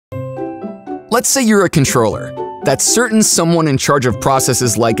Let's say you're a controller. That's certain someone in charge of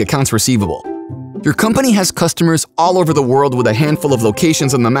processes like accounts receivable. Your company has customers all over the world with a handful of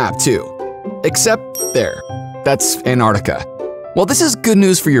locations on the map too. Except there. That's Antarctica. While this is good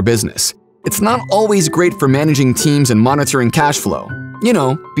news for your business, it's not always great for managing teams and monitoring cash flow. You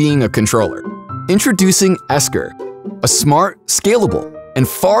know, being a controller. Introducing Esker, a smart, scalable, and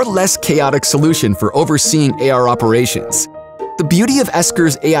far less chaotic solution for overseeing AR operations. The beauty of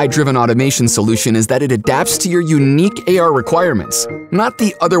Esker's AI-driven automation solution is that it adapts to your unique AR requirements, not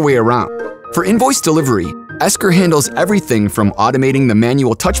the other way around. For invoice delivery, Esker handles everything from automating the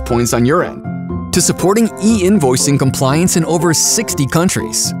manual touchpoints on your end, to supporting e-invoicing compliance in over 60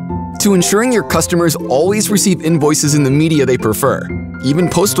 countries, to ensuring your customers always receive invoices in the media they prefer, even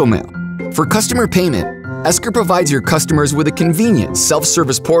postal mail. For customer payment, Esker provides your customers with a convenient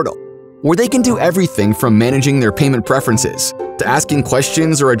self-service portal where they can do everything from managing their payment preferences to asking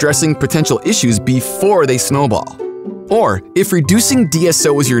questions or addressing potential issues before they snowball. Or, if reducing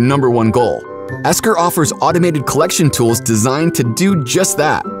DSO is your #1 goal, Esker offers automated collection tools designed to do just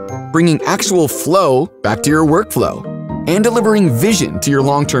that, bringing actual flow back to your workflow and delivering vision to your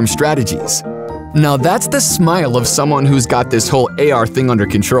long-term strategies. Now that's the smile of someone who's got this whole AR thing under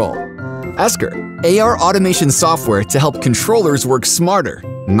control. Esker, AR automation software to help controllers work smarter,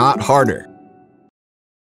 not harder.